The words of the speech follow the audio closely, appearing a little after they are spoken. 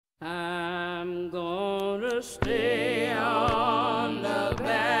I'm gonna stay on the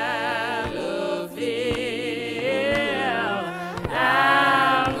battlefield.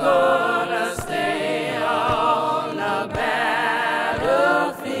 I'm gonna stay on the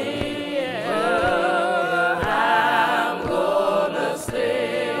battlefield. I'm gonna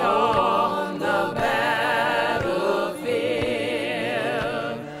stay on the battlefield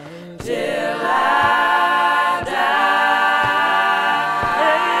till I die.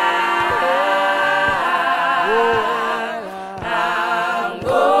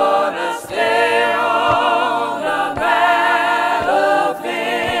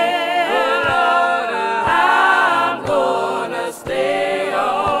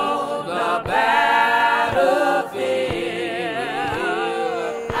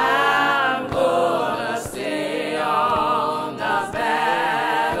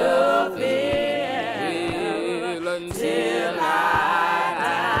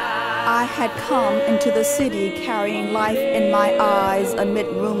 I had come into the city carrying life in my eyes amid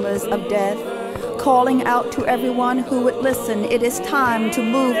rumors of death, calling out to everyone who would listen, it is time to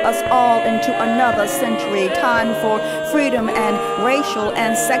move us all into another century, time for freedom and racial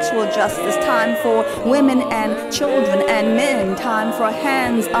and sexual justice, time for women and children and men, time for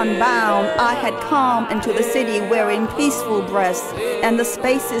hands unbound. I had come into the city wearing peaceful breasts, and the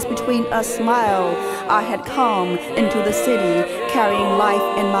spaces between us smile. I had come into the city carrying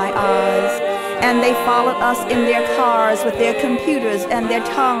life in my eyes. And they followed us in their cars with their computers, and their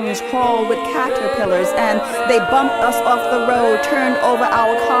tongues crawled with caterpillars, and they bumped us off the road, turned over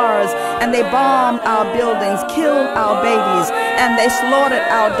our cars, and they bombed our buildings, killed our babies, and they slaughtered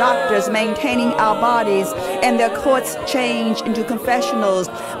our doctors, maintaining our bodies, and their courts changed into confessionals.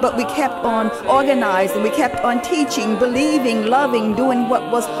 But we kept on organizing, we kept on teaching, believing, loving, doing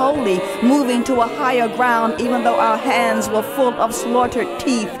what was holy, moving to a higher ground, even though our hands were full of slaughtered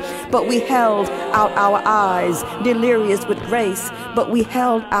teeth. But we held out our eyes, delirious with grace. But we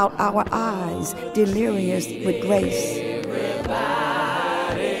held out our eyes, delirious with grace.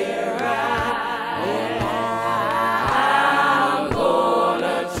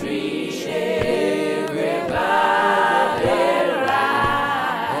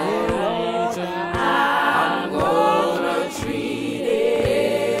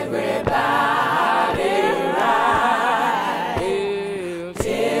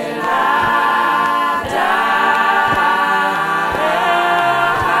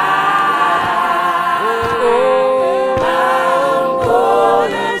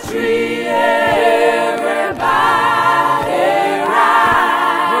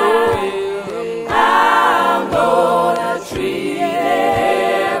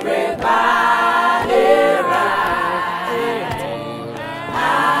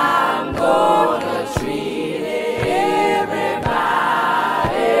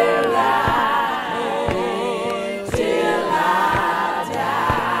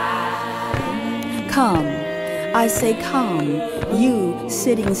 Come, I say come, you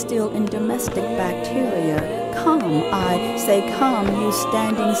sitting still in domestic bacteria. Come, I say come, you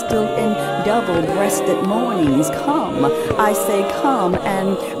standing still in double-breasted mornings. Come, I say come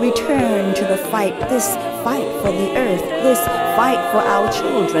and return to the fight, this fight for the earth, this fight for our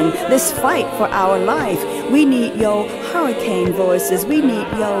children, this fight for our life. We need your hurricane voices, we need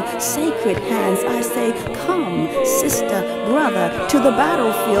your sacred hands. I say come, sister, brother, to the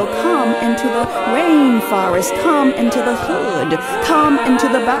battlefield, come into the rainforest, come into the hood, come into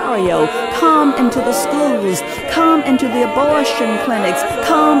the barrio, come into the schools, come into the abortion clinics,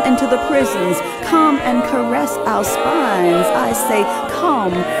 come into the prisons, come and caress our spines. I say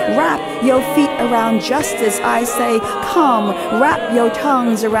come, wrap your feet around justice. I say come, wrap your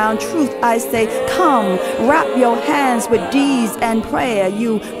tongues around truth. I say come, wrap your hands with deeds and prayer.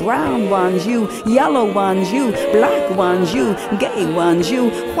 You brown ones, you yellow ones, you black ones, you gay ones, you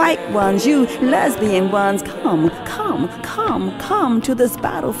white ones, you lesbian ones. Come, come, come, come to this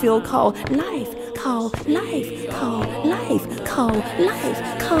battlefield called life. Call life, call life, call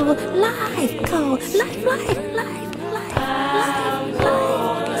life, call life, call life, life, life, life, life, life.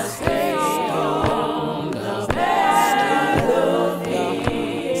 Stay on the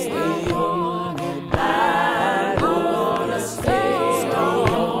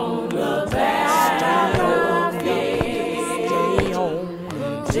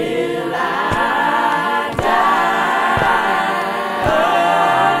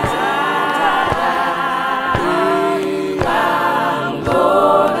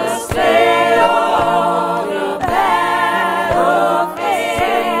battlefield.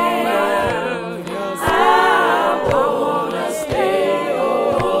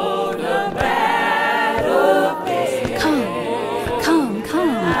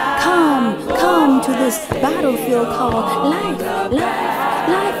 this battlefield called life, life,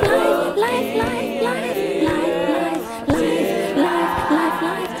 life.